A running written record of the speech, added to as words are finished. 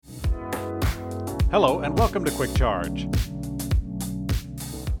Hello and welcome to Quick Charge.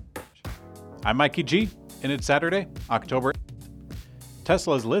 I'm Mikey G, and it's Saturday, October 8th.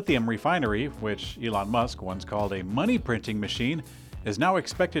 Tesla's lithium refinery, which Elon Musk once called a money-printing machine, is now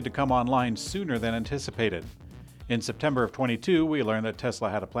expected to come online sooner than anticipated. In September of 22, we learned that Tesla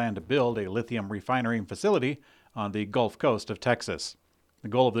had a plan to build a lithium refining facility on the Gulf Coast of Texas. The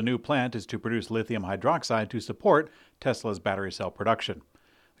goal of the new plant is to produce lithium hydroxide to support Tesla's battery cell production.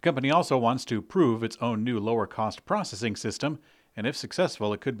 The company also wants to prove its own new lower-cost processing system, and if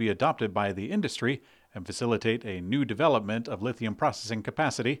successful, it could be adopted by the industry and facilitate a new development of lithium processing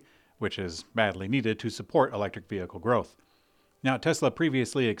capacity, which is badly needed to support electric vehicle growth. Now, Tesla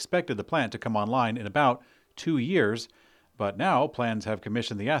previously expected the plant to come online in about 2 years, but now plans have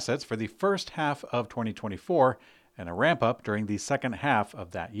commissioned the assets for the first half of 2024 and a ramp-up during the second half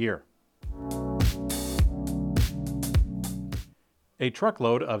of that year. A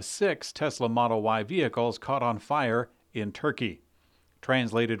truckload of 6 Tesla Model Y vehicles caught on fire in Turkey.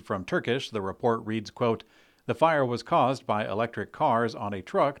 Translated from Turkish, the report reads, quote, "The fire was caused by electric cars on a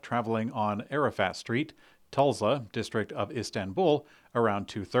truck traveling on Arafat Street, Tulsa, district of Istanbul, around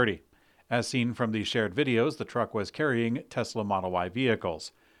 2:30. As seen from the shared videos, the truck was carrying Tesla Model Y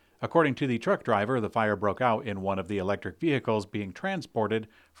vehicles. According to the truck driver, the fire broke out in one of the electric vehicles being transported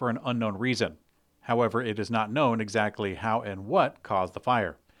for an unknown reason. However, it is not known exactly how and what caused the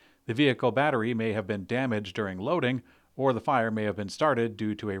fire. The vehicle battery may have been damaged during loading, or the fire may have been started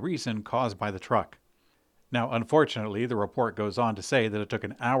due to a reason caused by the truck." Now, unfortunately, the report goes on to say that it took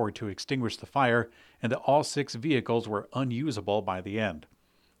an hour to extinguish the fire and that all 6 vehicles were unusable by the end.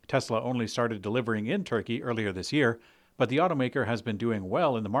 Tesla only started delivering in Turkey earlier this year, but the automaker has been doing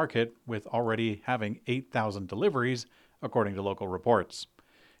well in the market, with already having 8,000 deliveries, according to local reports.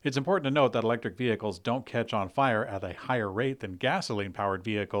 It's important to note that electric vehicles don't catch on fire at a higher rate than gasoline-powered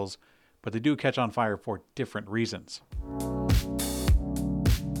vehicles, but they do catch on fire for different reasons.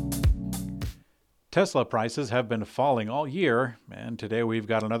 Tesla prices have been falling all year, and today we've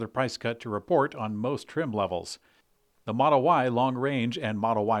got another price cut to report on most trim levels. The Model Y Long Range and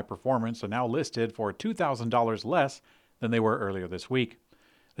Model Y Performance are now listed for $2,000 less than they were earlier this week.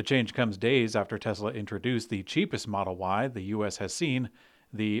 The change comes days after Tesla introduced the cheapest Model Y the U.S. has seen,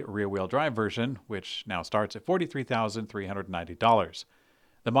 the rear-wheel drive version, which now starts at $43,390.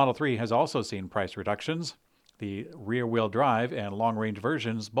 The Model 3 has also seen price reductions. The rear-wheel drive and long-range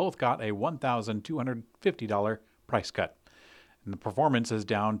versions both got a $1,250 price cut. And the Performance is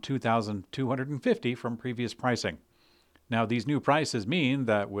down $2,250 from previous pricing. Now, these new prices mean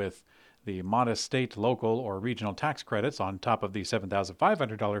that with the modest state, local, or regional tax credits on top of the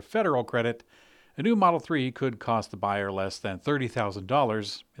 $7,500 federal credit, a new Model 3 could cost the buyer less than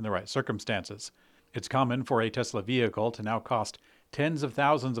 $30,000 in the right circumstances. It's common for a Tesla vehicle to now cost tens of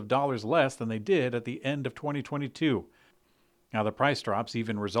thousands of dollars less than they did at the end of 2022. Now, the price drops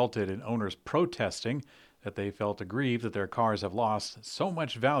even resulted in owners protesting that they felt aggrieved that their cars have lost so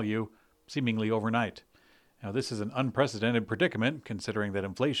much value seemingly overnight. Now, this is an unprecedented predicament, considering that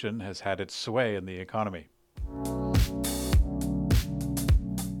inflation has had its sway in the economy.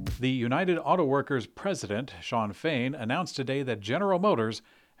 The United Auto Workers president, Shawn Fain, announced today that General Motors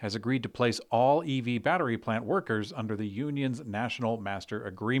has agreed to place all EV battery plant workers under the union's National Master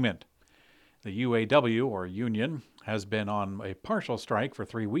Agreement. The UAW, or union, has been on a partial strike for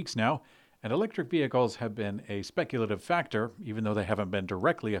 3 weeks now, and electric vehicles have been a speculative factor, even though they haven't been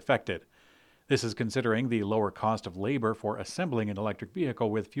directly affected. This is considering the lower cost of labor for assembling an electric vehicle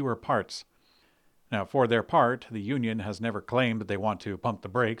with fewer parts. Now, for their part, the union has never claimed that they want to pump the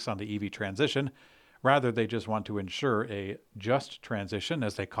brakes on the EV transition. Rather, they just want to ensure a just transition,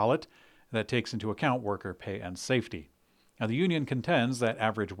 as they call it, that takes into account worker pay and safety. Now, the union contends that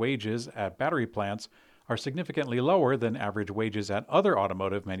average wages at battery plants are significantly lower than average wages at other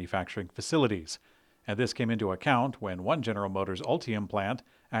automotive manufacturing facilities. And this came into account when one General Motors Ultium plant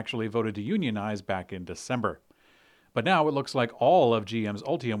actually voted to unionize back in December. But now it looks like all of GM's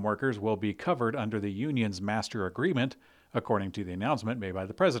Ultium workers will be covered under the union's master agreement, according to the announcement made by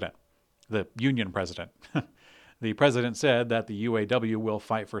the union president. The president said that the UAW will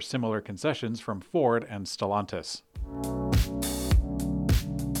fight for similar concessions from Ford and Stellantis.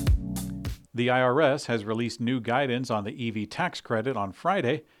 The IRS has released new guidance on the EV tax credit on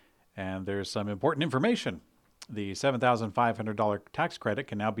Friday, and there's some important information. The $7,500 tax credit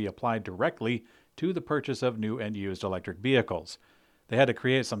can now be applied directly to the purchase of new and used electric vehicles. They had to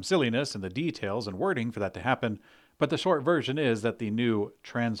create some silliness in the details and wording for that to happen, but the short version is that the new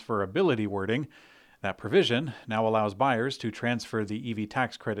transferability wording, that provision, now allows buyers to transfer the EV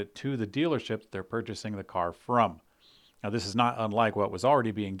tax credit to the dealership they're purchasing the car from. Now, this is not unlike what was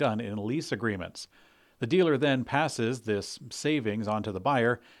already being done in lease agreements. The dealer then passes this savings onto the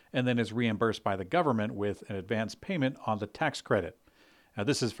buyer and then is reimbursed by the government with an advance payment on the tax credit. Now,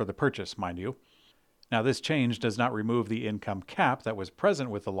 this is for the purchase, mind you. Now, this change does not remove the income cap that was present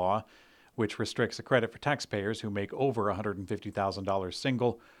with the law, which restricts a credit for taxpayers who make over $150,000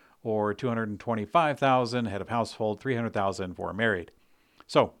 single or $225,000 head of household, $300,000 for married.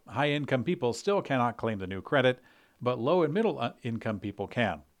 So, high-income people still cannot claim the new credit, but low and middle income people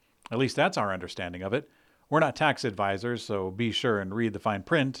can. At least that's our understanding of it. We're not tax advisors, so be sure and read the fine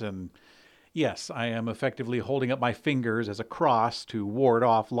print. And yes, I am effectively holding up my fingers as a cross to ward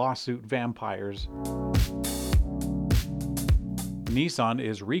off lawsuit vampires. Nissan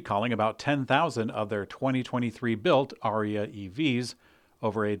is recalling about 10,000 of their 2023 built Ariya EVs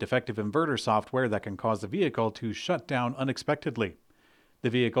over a defective inverter software that can cause the vehicle to shut down unexpectedly. The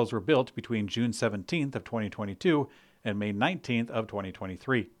vehicles were built between June 17th of 2022 and May 19th of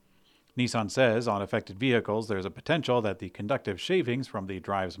 2023. Nissan says on affected vehicles there's a potential that the conductive shavings from the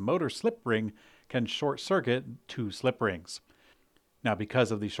drive's motor slip ring can short-circuit two slip rings. Now,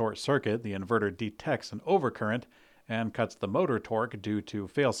 because of the short circuit, the inverter detects an overcurrent and cuts the motor torque due to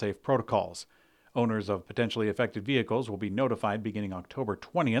fail-safe protocols. Owners of potentially affected vehicles will be notified beginning October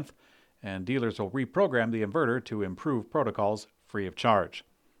 20th, and dealers will reprogram the inverter to improve protocols free of charge.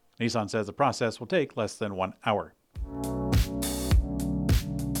 Nissan says the process will take less than 1 hour.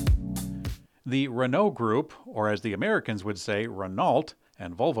 The Renault Group, or as the Americans would say, Renault,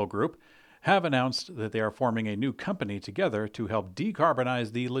 and Volvo Group, have announced that they are forming a new company together to help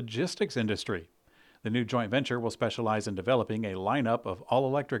decarbonize the logistics industry. The new joint venture will specialize in developing a lineup of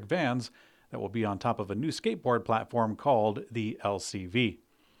all-electric vans that will be on top of a new skateboard platform called the LCV.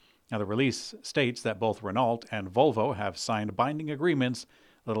 Now, the release states that both Renault and Volvo have signed binding agreements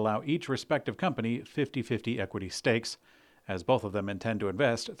that allow each respective company 50-50 equity stakes, as both of them intend to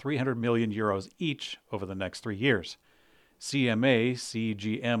invest 300 million euros each over the next 3 years. CMA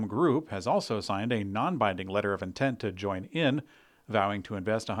CGM Group has also signed a non-binding letter of intent to join in, vowing to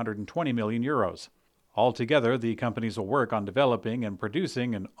invest 120 million euros. Altogether, the companies will work on developing and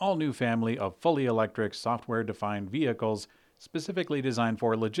producing an all-new family of fully electric software-defined vehicles specifically designed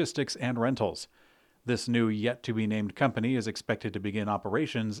for logistics and rentals. This new yet-to-be-named company is expected to begin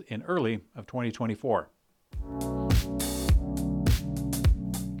operations in early of 2024.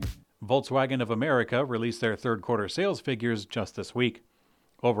 Volkswagen of America released their third quarter sales figures just this week.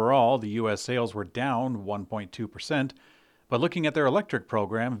 Overall, the U.S. sales were down 1.2%, but looking at their electric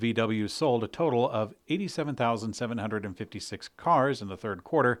program, VW sold a total of 87,756 cars in the third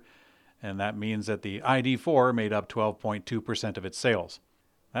quarter, and that means that the ID.4 made up 12.2% of its sales.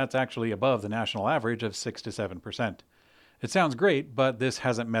 That's actually above the national average of 6 to 7%. It sounds great, but this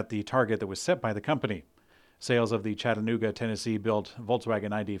hasn't met the target that was set by the company. Sales of the Chattanooga, Tennessee-built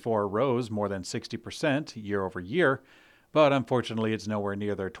Volkswagen ID.4 rose more than 60% year over year, but unfortunately it's nowhere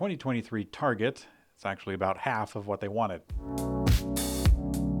near their 2023 target. It's actually about half of what they wanted.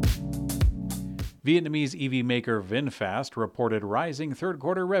 Vietnamese EV maker VinFast reported rising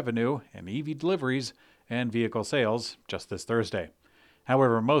third-quarter revenue and EV deliveries and vehicle sales just this Thursday.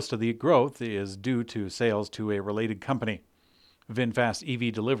 However, most of the growth is due to sales to a related company. VinFast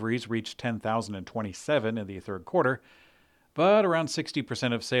EV deliveries reached 10,027 in the third quarter, but around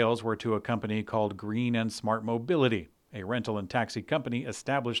 60% of sales were to a company called Green and Smart Mobility, a rental and taxi company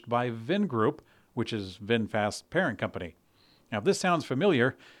established by Vingroup, which is VinFast's parent company. Now, if this sounds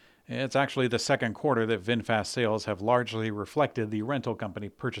familiar, it's actually the second quarter that VinFast sales have largely reflected the rental company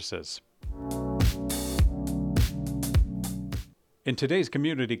purchases. In today's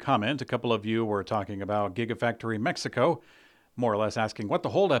community comment, a couple of you were talking about Gigafactory Mexico, more or less asking what the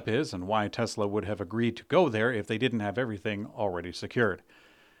holdup is and why Tesla would have agreed to go there if they didn't have everything already secured.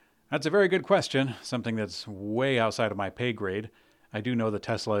 That's a very good question, something that's way outside of my pay grade. I do know that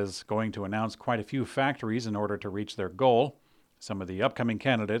Tesla is going to announce quite a few factories in order to reach their goal. Some of the upcoming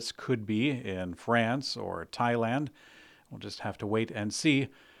candidates could be in France or Thailand. We'll just have to wait and see.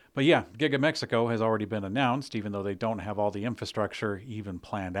 But yeah, Giga Mexico has already been announced, even though they don't have all the infrastructure even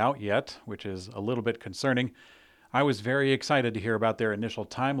planned out yet, which is a little bit concerning. I was very excited to hear about their initial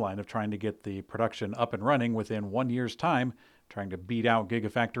timeline of trying to get the production up and running within 1 year's time, trying to beat out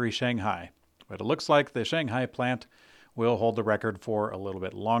Gigafactory Shanghai. But it looks like the Shanghai plant will hold the record for a little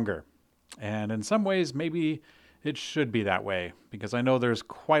bit longer. And in some ways, maybe it should be that way, because I know there's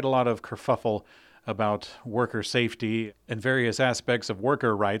quite a lot of kerfuffle about worker safety and various aspects of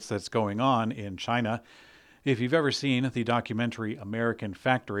worker rights that's going on in China. If you've ever seen the documentary American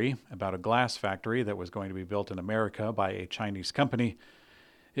Factory, about a glass factory that was going to be built in America by a Chinese company,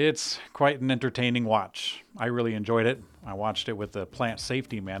 It's quite an entertaining watch. I really enjoyed it. I watched it with the plant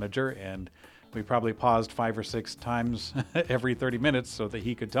safety manager, and we probably paused 5 or 6 times every 30 minutes so that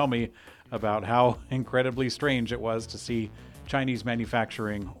he could tell me about how incredibly strange it was to see Chinese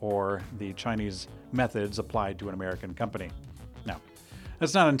manufacturing or the Chinese methods applied to an American company. Now,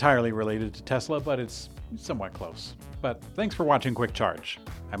 that's not entirely related to Tesla, but it's somewhat close. But thanks for watching Quick Charge.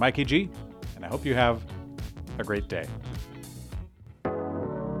 I'm Mikey G, and I hope you have a great day.